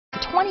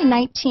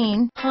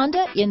2019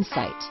 Honda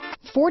Insight.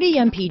 40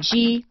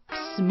 mpg,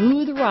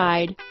 smooth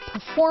ride,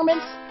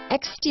 performance,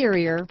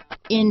 exterior,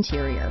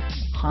 interior.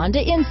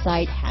 Honda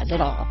Insight has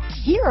it all.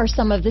 Here are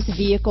some of this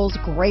vehicle's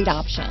great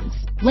options: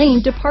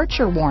 lane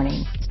departure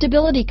warning,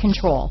 stability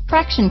control,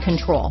 traction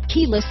control,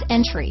 keyless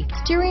entry,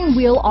 steering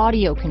wheel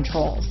audio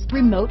controls,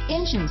 remote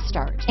engine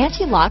start,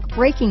 anti-lock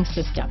braking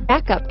system,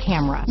 backup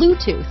camera,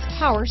 Bluetooth,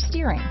 power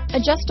steering,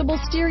 adjustable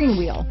steering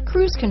wheel,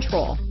 cruise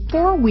control,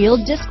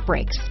 four-wheel disc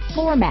brakes,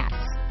 floor mats,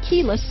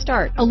 keyless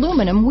start,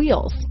 aluminum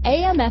wheels,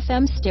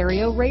 AM/FM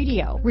stereo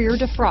radio, rear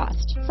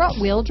defrost,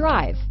 front wheel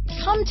drive.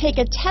 Come take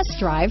a test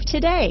drive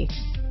today.